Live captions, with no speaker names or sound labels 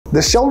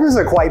The shoulders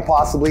are quite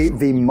possibly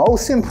the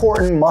most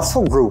important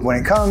muscle group when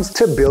it comes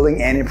to building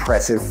an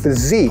impressive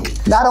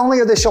physique. Not only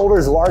are the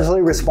shoulders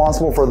largely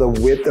responsible for the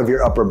width of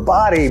your upper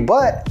body,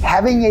 but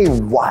having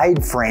a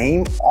wide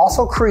frame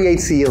also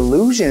creates the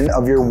illusion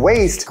of your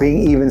waist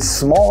being even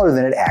smaller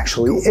than it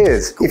actually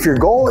is. If your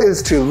goal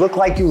is to look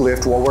like you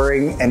lift while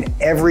wearing an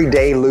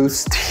everyday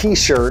loose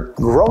t-shirt,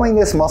 growing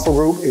this muscle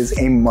group is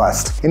a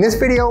must. In this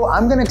video,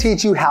 I'm going to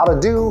teach you how to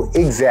do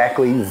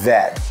exactly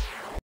that.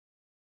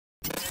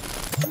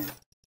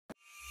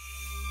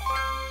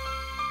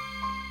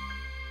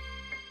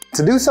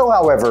 To do so,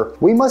 however,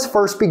 we must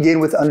first begin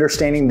with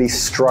understanding the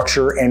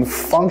structure and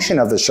function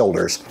of the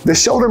shoulders. The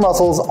shoulder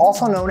muscles,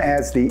 also known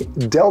as the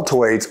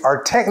deltoids,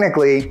 are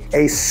technically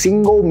a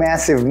single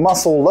massive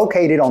muscle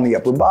located on the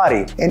upper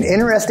body. An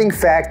interesting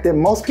fact that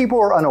most people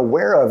are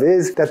unaware of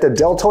is that the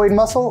deltoid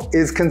muscle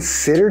is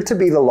considered to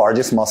be the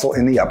largest muscle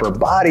in the upper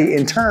body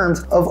in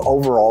terms of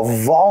overall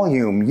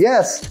volume.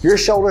 Yes, your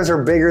shoulders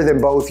are bigger than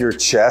both your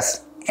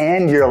chest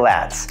and your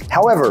lats.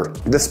 However,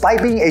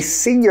 despite being a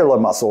singular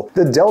muscle,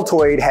 the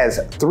deltoid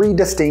has three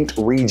distinct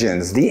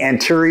regions: the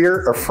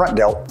anterior or front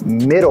delt,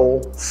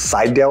 middle,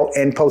 side delt,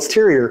 and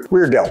posterior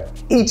rear delt.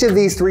 Each of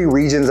these three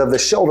regions of the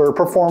shoulder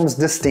performs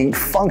distinct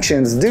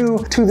functions due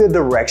to the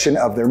direction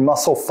of their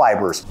muscle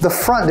fibers. The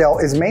front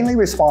delt is mainly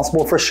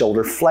responsible for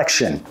shoulder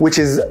flexion, which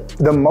is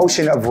the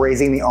motion of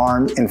raising the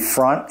arm in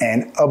front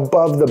and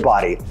above the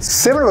body.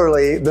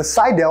 Similarly, the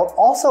side delt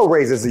also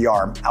raises the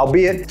arm,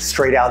 albeit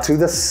straight out to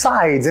the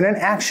side, in an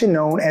action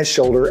known as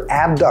shoulder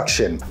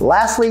abduction.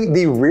 Lastly,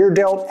 the rear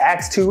delt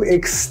acts to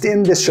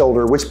extend the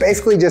shoulder, which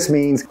basically just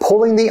means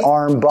pulling the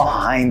arm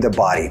behind the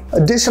body.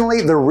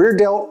 Additionally, the rear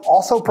delt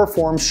also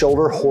performs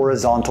shoulder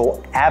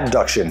horizontal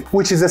abduction,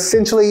 which is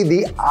essentially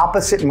the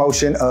opposite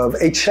motion of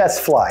a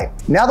chest fly.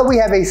 Now that we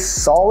have a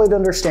solid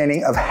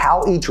understanding of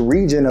how each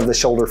region of the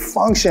shoulder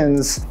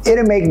functions,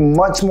 it'll make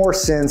much more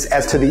sense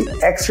as to the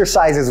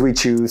exercises we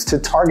choose to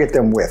target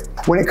them with.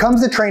 When it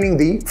comes to training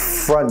the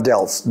front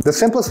delts, the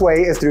simplest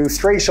way is through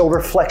straight shoulder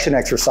flexion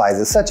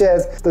exercises such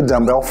as the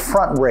dumbbell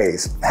front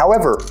raise.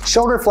 However,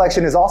 shoulder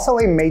flexion is also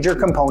a major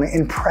component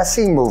in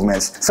pressing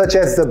movements such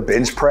as the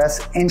bench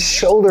press and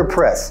shoulder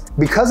press.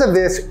 Because of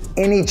this,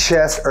 any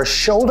chest or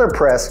shoulder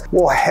press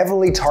will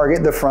heavily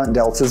target the front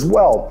delts as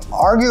well,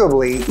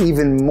 arguably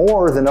even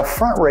more than a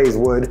front raise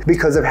would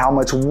because of how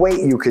much weight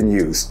you can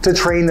use. To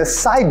train the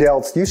side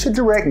delts, you should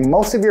direct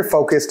most of your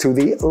focus to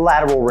the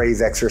lateral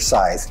raise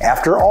exercise.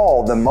 After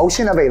all, the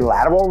motion of a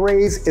lateral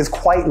raise is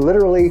quite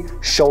literally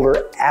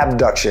shoulder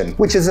abduction,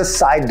 which is a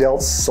side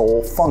delt's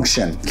sole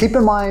function. Keep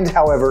in mind,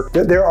 however,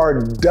 that there are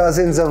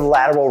dozens of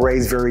lateral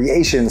raise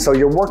variations, so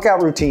your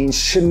workout routine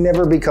should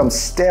never become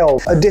stale.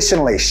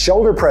 Additionally,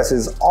 shoulder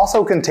presses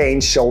also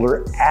contain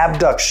shoulder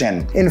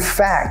abduction. In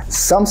fact,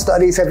 some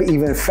studies have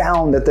even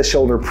found that the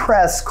shoulder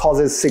press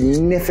causes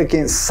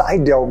significant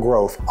side delt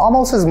growth,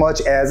 almost as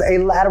much as a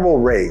lateral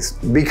raise.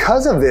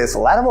 Because of this,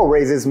 lateral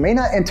raises may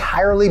not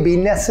entirely be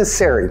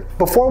necessary.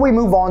 Before we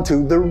move on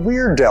to the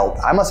rear delt,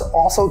 I must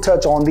also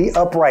touch on the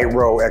upright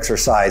row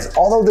exercise.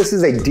 Although this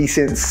is a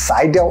decent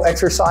side delt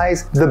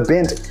exercise, the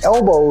bent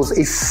elbows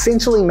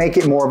essentially make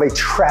it more of a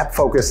trap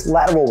focused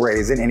lateral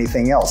raise than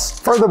anything else.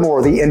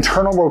 Furthermore, the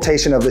internal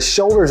rotation of the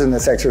shoulders in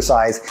this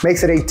exercise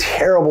makes it a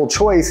terrible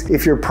choice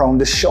if you're prone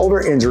to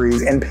shoulder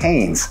injuries and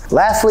pains.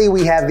 Lastly,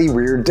 we have the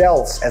rear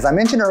delts. As I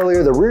mentioned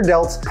earlier, the rear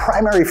delt's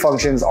primary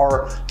functions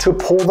are to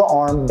pull the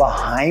arm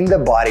behind the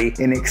body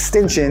in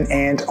extension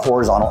and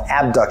horizontal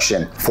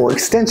abduction. For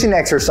extension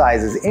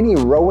exercises, any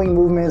rowing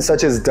movements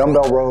such as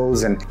dumbbell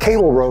rows and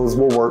cable rows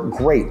will work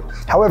great.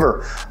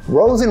 However,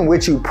 rows in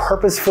which you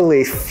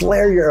purposefully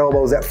flare your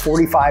elbows at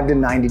 45 to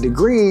 90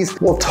 degrees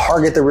will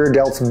target the rear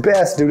delts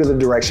best due to the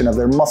direction of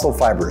their muscle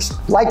fibers.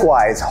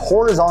 Likewise,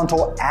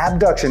 horizontal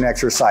abduction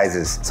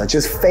exercises such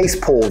as face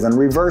pulls and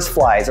reverse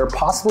flies are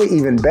possibly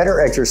even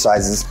better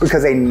exercises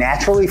because they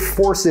naturally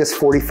force this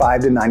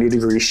 45 to 90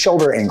 degree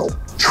shoulder angle.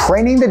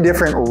 Training the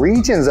different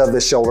regions of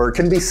the shoulder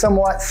can be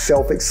somewhat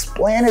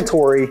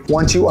self-explanatory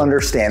once you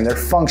understand their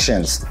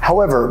functions.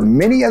 However,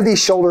 many of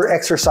these shoulder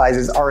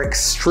exercises are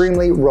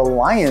extremely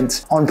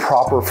reliant on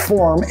proper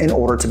form in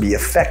order to be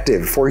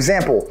effective. For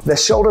example, the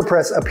shoulder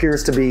press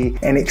appears to be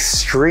an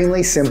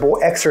extremely simple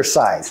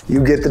exercise.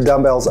 You get the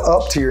dumbbells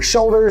up to your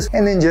shoulders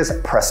and then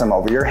just press them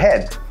over your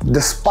head.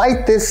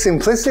 Despite this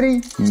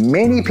simplicity,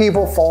 many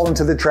people fall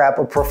into the trap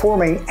of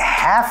performing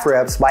half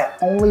reps by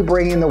only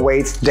bringing the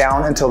weights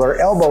down until their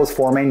elbows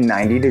form a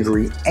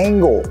 90-degree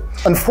angle.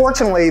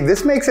 Unfortunately,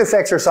 this makes this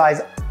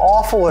exercise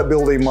awful at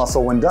building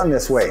muscle when done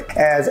this way,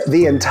 as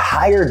the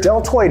entire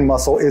deltoid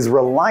muscle is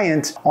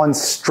reliant on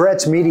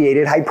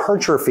stretch-mediated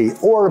hypertrophy,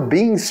 or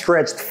being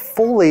stretched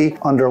fully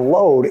under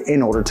load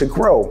in order to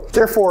grow.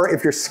 Therefore,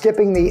 if you're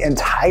skipping the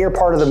entire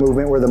part of the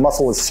movement where the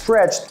muscle is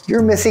stretched,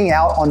 you're missing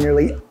out on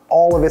nearly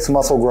all of its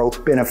muscle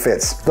growth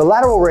benefits. The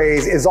lateral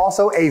raise is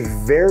also a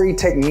very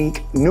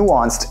technique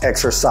nuanced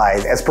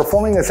exercise, as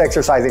performing this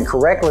exercise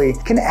incorrectly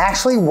can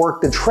actually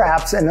work the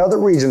traps and other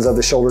regions of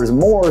the shoulders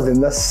more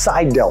than the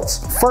side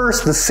delts.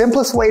 First, the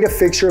simplest way to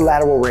fix your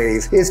lateral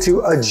raise is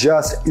to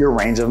adjust your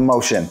range of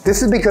motion.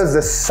 This is because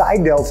the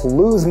side delts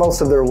lose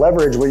most of their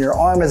leverage when your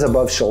arm is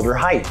above shoulder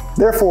height.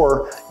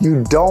 Therefore,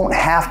 you don't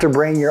have to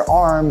bring your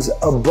arms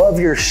above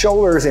your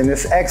shoulders in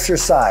this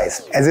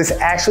exercise, as this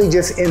actually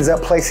just ends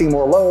up placing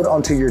more load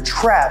onto your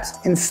traps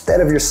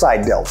instead of your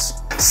side delts.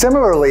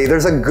 Similarly,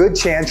 there's a good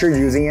chance you're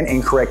using an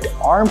incorrect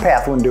arm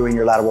path when doing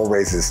your lateral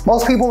raises.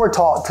 Most people were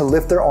taught to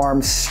lift their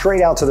arms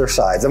straight out to their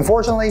sides.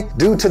 Unfortunately,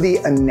 due to the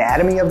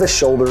anatomy of the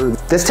shoulder,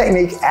 this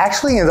technique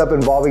actually ends up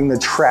involving the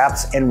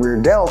traps and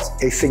rear delts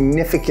a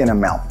significant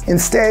amount.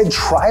 Instead,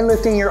 try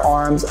lifting your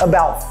arms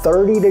about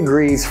 30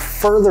 degrees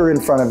further in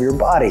front of your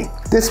body.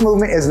 This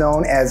movement is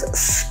known as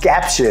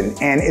scaption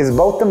and is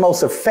both the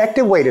most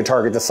effective way to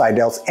target the side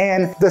delts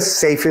and the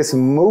safest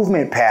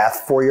movement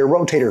path for your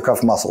rotator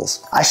cuff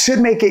muscles. I should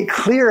make it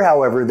clear,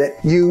 however, that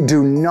you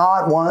do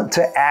not want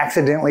to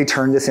accidentally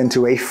turn this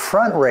into a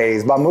front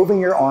raise by moving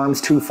your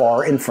arms too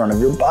far in front of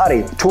your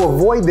body. To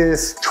avoid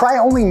this, try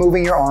only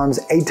moving your arms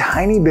a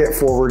tiny bit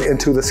forward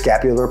into the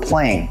scapular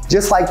plane.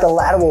 Just like the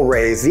lateral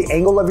raise, the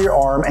angle of your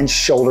arm and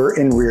shoulder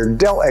in rear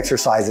delt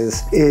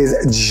exercises is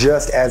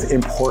just as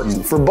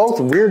important. For both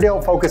rear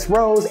delt focus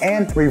rows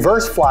and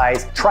reverse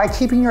flies, try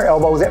keeping your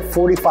elbows at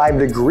 45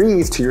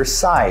 degrees to your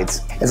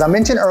sides. As I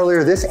mentioned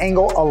earlier, this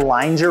angle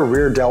aligns your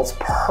rear delts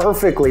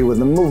perfectly with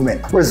the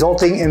movement,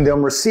 resulting in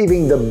them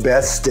receiving the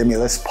best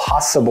stimulus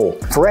possible.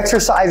 For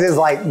exercises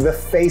like the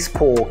face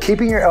pull,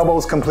 keeping your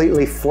elbows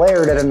completely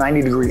flared at a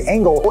 90-degree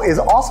angle is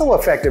also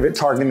effective at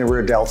targeting the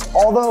rear delts,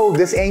 although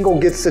this angle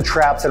gets the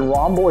traps and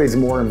rhomboids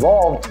more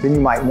involved than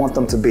you might want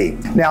them to be.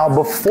 Now,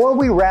 before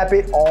we wrap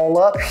it all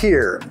up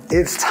here,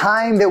 it's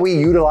time that we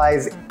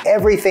utilize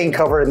everything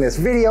covered in this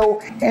video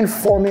and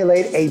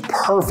formulate a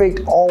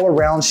perfect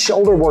all-around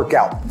shoulder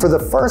workout. For the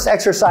first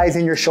exercise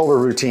in your shoulder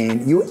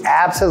routine, you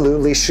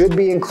absolutely should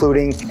be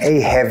including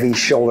a heavy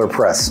shoulder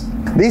press.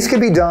 These can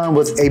be done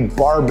with a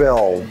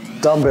barbell,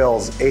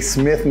 dumbbells, a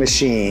Smith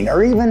machine,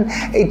 or even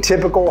a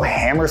typical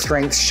hammer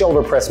strength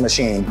shoulder press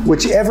machine.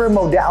 Whichever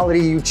modality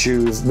you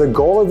choose, the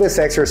goal of this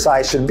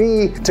exercise should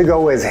be to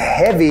go as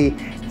heavy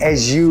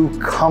as you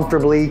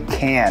comfortably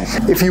can.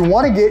 If you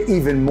want to get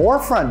even more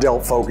front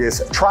delt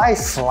focus, try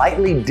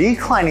slightly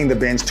declining the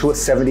bench to a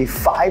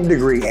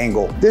 75-degree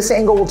angle. This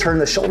angle will turn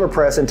the shoulder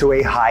press into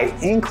a high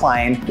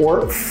incline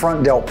or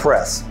front delt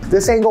press.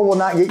 This angle will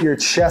not get your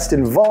chest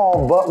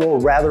involved, but will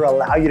rather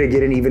allow you to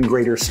get an even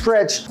greater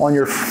stretch on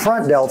your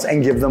front delts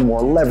and give them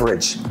more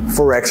leverage.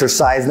 For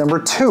exercise number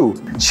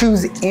 2,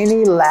 choose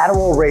any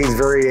lateral raise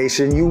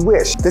variation you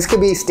wish. This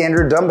could be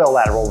standard dumbbell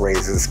lateral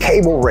raises,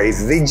 cable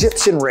raises,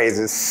 Egyptian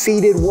raises,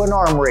 seated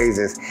one-arm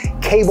raises,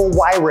 cable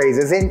Y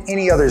raises, and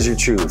any others you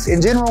choose.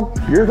 In general,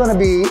 you're going to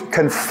be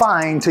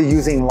confined to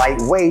using light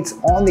weights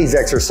on these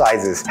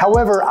exercises.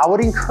 However, I would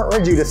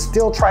encourage you to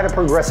still try to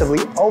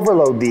progressively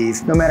overload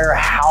these, no matter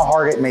how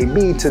hard it may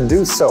be to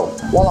do so.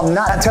 While I'm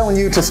not telling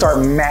you to start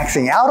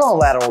maxing out on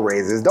lateral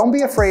raises, don't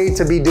be afraid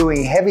to be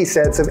doing heavy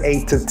sets of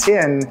 8 to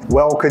 10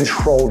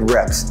 well-controlled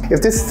reps.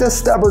 If this is a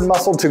stubborn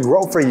muscle to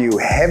grow for you,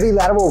 heavy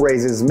lateral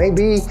raises may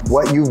be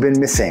what you've been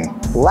missing.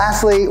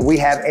 Lastly, we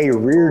have a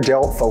rear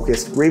delt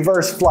focused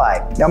reverse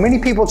fly. Now, many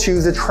people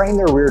choose to train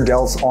their rear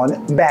delts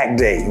on back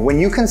day. When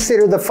you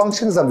consider the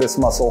functions of this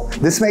muscle,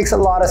 this makes a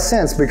lot of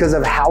sense because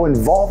of how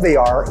involved they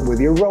are with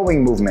your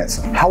rowing movements.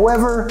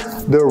 However,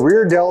 the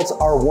rear delts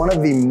are one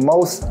of the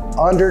most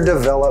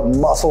underdeveloped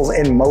muscles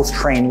in most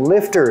trained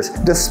lifters,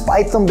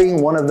 despite them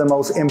being one of the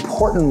most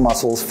important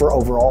muscles for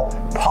overall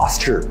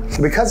posture.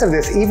 Because of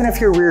this, even if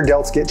your rear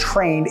delts get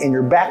trained in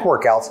your back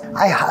workouts,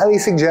 I highly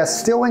suggest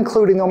still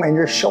including them in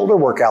your shoulder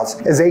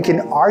workouts, as they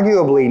can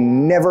arguably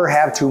never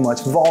have too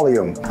much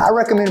volume. I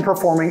recommend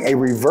performing a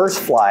reverse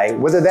fly,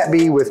 whether that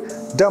be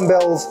with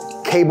dumbbells,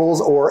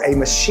 cables, or a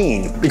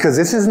machine, because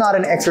this is not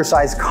an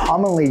exercise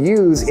commonly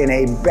used in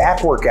a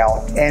back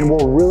workout and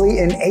will really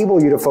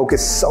enable you to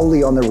focus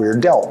solely on the rear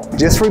delt.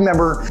 Just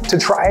remember to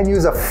try and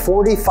use a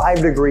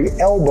 45-degree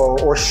elbow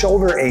or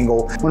shoulder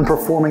angle when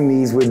performing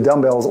these with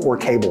dumbbells or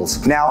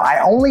cables. Now,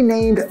 I only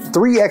named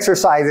 3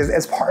 exercises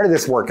as part of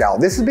this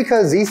workout. This is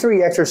because these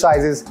 3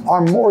 exercises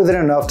are more than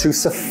enough to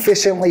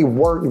sufficiently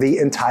work the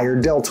entire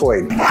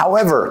deltoid.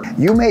 However,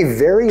 you may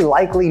very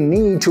likely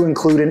need to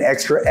include an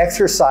extra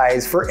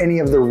exercise for any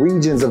of the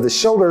regions of the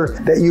shoulder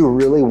that you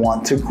really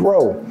want to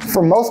grow.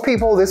 For most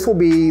people, this will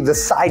be the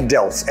side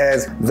delts,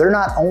 as they're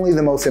not only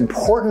the most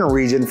important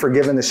region for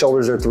giving the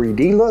shoulders their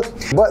 3D look,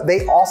 but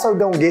they also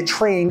don't get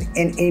trained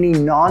in any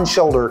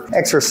non-shoulder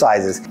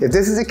exercises. If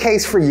this is the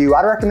case for you,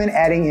 I'd recommend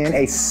adding in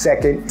a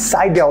second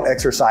side delt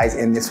exercise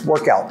in this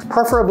workout,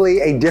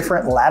 preferably a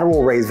different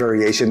lateral raise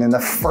variation than the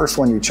first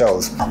one you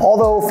chose.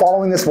 Although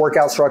following this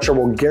workout structure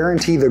will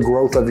guarantee the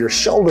growth of your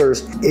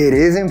shoulders, it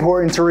is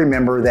important to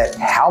remember that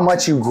that how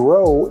much you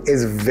grow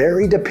is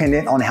very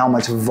dependent on how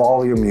much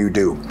volume you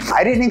do.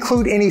 I didn't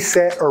include any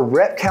set or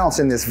rep counts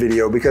in this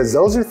video because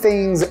those are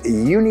things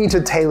you need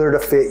to tailor to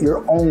fit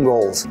your own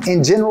goals.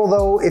 In general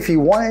though, if you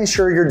want to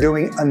ensure you're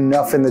doing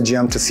enough in the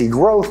gym to see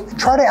growth,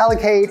 try to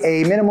allocate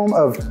a minimum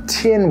of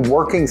 10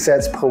 working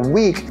sets per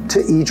week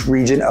to each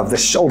region of the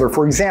shoulder.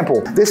 For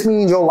example, this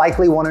means you'll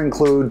likely want to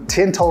include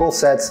 10 total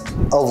sets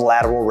of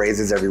lateral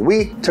raises every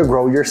week to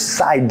grow your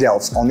side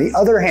delts. On the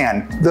other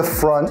hand, the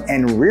front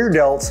and rear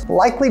delts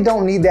likely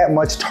don't need that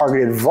much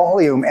targeted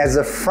volume, as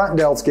the front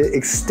delts get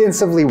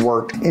extensively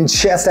worked in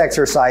chest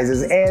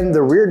exercises and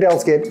the rear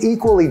delts get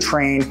equally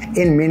trained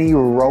in many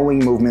rowing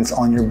movements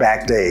on your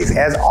back days.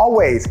 As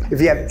always,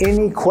 if you have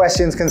any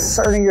questions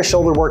concerning your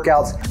shoulder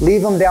workouts,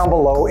 leave them down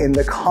below in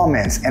the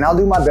comments and I'll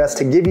do my best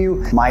to give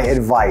you my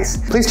advice.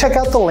 Please check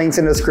out the links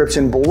in the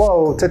description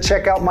below to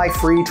check out my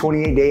free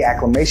 28-day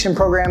acclimation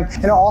program,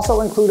 and I'll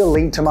also include a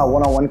link to my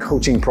one-on-one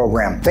coaching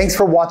program. Thanks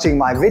for watching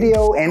my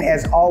video, and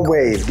as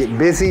always, get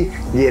busy,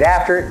 get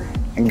after it,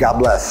 and God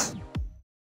bless.